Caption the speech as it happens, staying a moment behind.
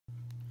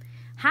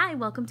Hi,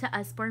 welcome to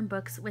Usborne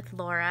Books with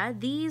Laura.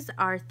 These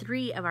are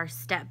 3 of our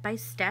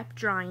step-by-step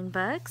drawing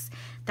books.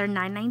 They're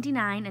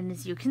 $9.99, and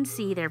as you can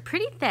see, they're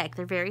pretty thick.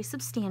 They're very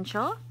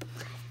substantial.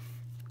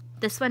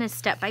 This one is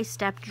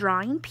Step-by-Step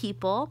Drawing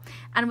People,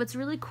 and what's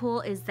really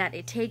cool is that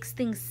it takes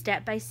things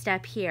step by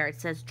step here. It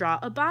says draw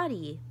a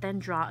body, then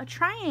draw a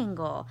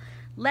triangle,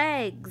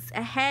 legs,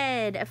 a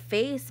head, a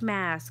face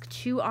mask,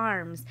 2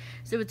 arms.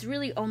 So it's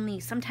really only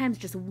sometimes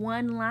just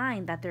one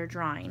line that they're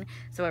drawing.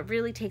 So it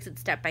really takes it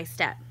step by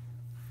step.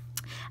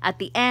 At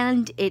the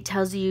end, it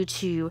tells you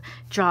to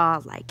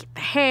draw like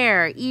the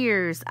hair,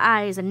 ears,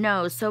 eyes, and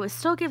nose. So it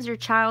still gives your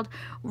child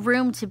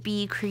room to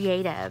be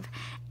creative.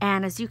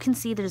 And as you can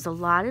see, there's a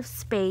lot of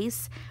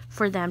space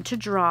for them to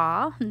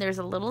draw. And there's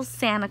a little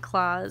Santa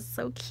Claus,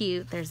 so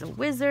cute. There's a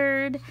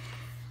wizard.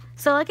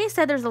 So like I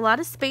said, there's a lot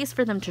of space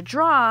for them to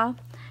draw.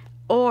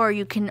 Or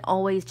you can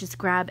always just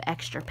grab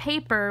extra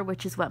paper,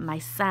 which is what my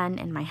son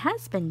and my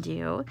husband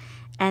do,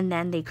 and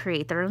then they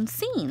create their own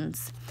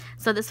scenes.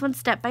 So this one's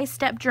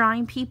Step-by-Step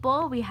Drawing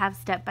People. We have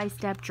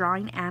Step-by-Step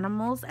Drawing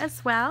Animals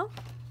as well.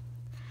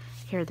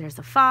 Here there's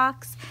a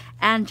fox,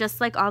 and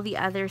just like all the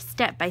other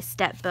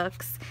step-by-step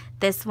books,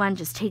 this one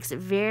just takes it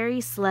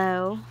very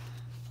slow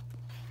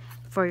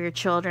for your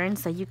children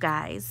so you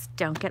guys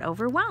don't get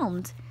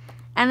overwhelmed.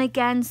 And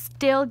again,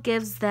 still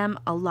gives them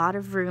a lot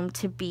of room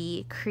to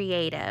be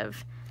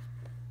creative.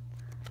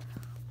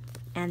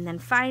 And then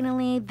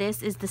finally,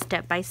 this is the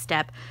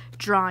Step-by-Step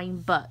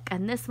Drawing Book.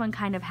 And this one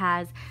kind of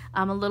has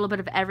a little bit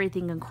of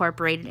everything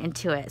incorporated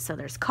into it. So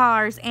there's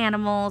cars,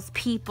 animals,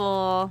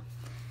 people.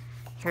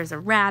 Here's a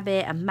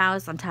rabbit, a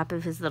mouse on top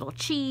of his little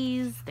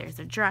cheese. There's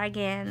a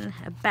dragon,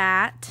 a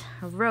bat,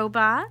 a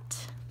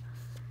robot,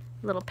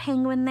 a little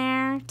penguin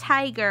there,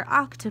 tiger,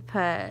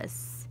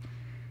 octopus,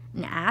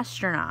 an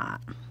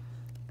astronaut.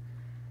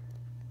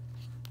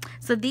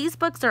 So these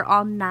books are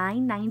all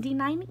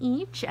 $9.99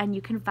 each, and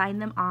you can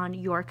find them on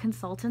your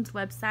consultant's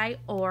website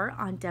or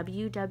on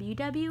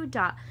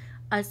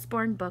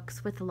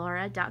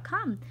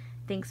www.usbornebookswithlaura.com.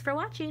 Thanks for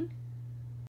watching.